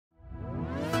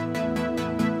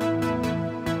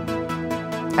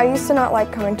I used to not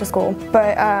like coming to school,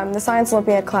 but the Science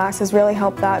Olympiad class has really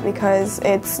helped that because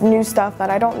it's new stuff that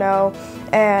I don't know,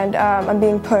 and I'm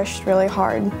being pushed really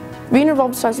hard. Being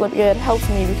involved in Science Olympiad helps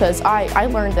me because I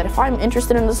learned that if I'm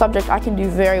interested in the subject, I can do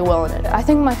very well in it. I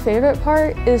think my favorite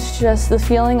part is just the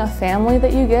feeling of family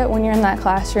that you get when you're in that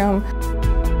classroom.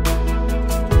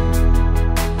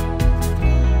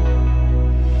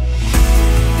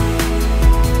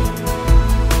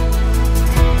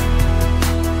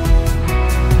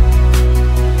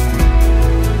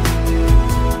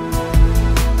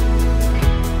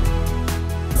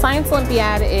 Science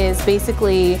Olympiad is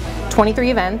basically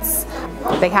 23 events.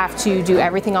 They have to do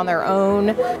everything on their own.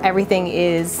 Everything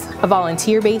is a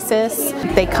volunteer basis.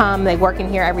 They come, they work in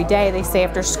here every day, they stay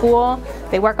after school,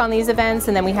 they work on these events,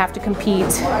 and then we have to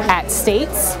compete at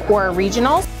states or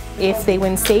regionals. If they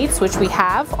win states, which we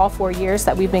have all 4 years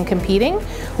that we've been competing,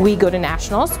 we go to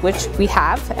nationals, which we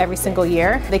have every single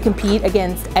year. They compete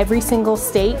against every single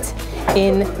state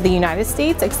in the United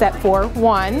States except for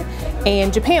one,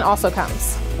 and Japan also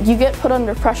comes. You get put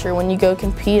under pressure when you go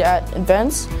compete at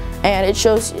events, and it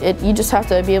shows you just have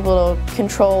to be able to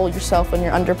control yourself when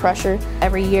you're under pressure.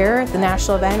 Every year the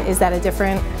national event is at a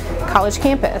different college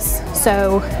campus,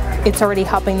 so it's already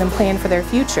helping them plan for their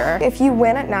future. If you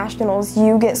win at nationals,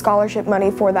 you get scholarship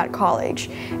money for that college,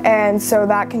 and so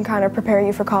that can kind of prepare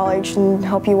you for college and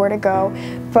help you where to go.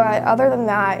 But other than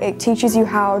that, it teaches you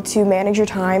how to manage your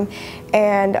time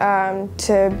and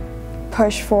to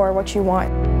push for what you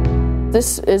want.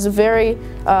 This is very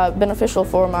beneficial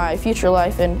for my future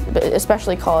life, and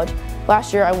especially college.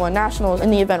 Last year I won nationals in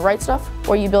the event Right Stuff,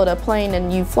 where you build a plane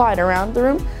and you fly it around the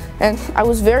room. And I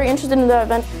was very interested in that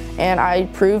event, and I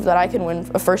proved that I can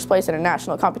win a first place in a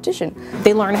national competition.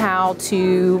 They learn how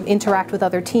to interact with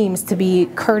other teams, to be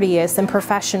courteous and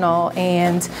professional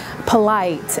and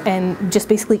polite, and just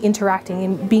basically interacting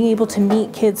and being able to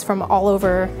meet kids from all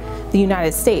over the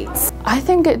United States. I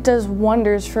think it does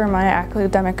wonders for my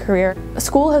academic career.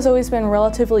 School has always been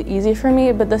relatively easy for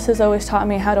me, but this has always taught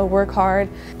me how to work hard.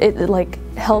 It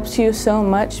helps you so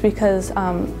much because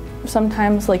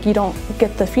sometimes you don't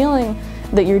get the feeling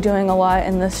that you're doing a lot,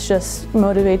 and this just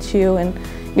motivates you and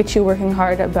gets you working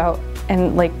hard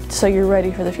so you're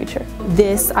ready for the future.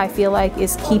 This, I feel like,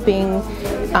 is keeping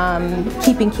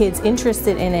kids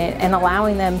interested in it and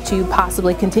allowing them to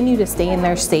possibly continue to stay in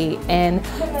their state and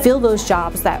fill those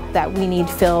jobs that we need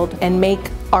filled, and make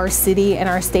our city and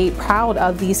our state proud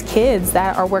of these kids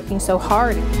that are working so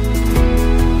hard.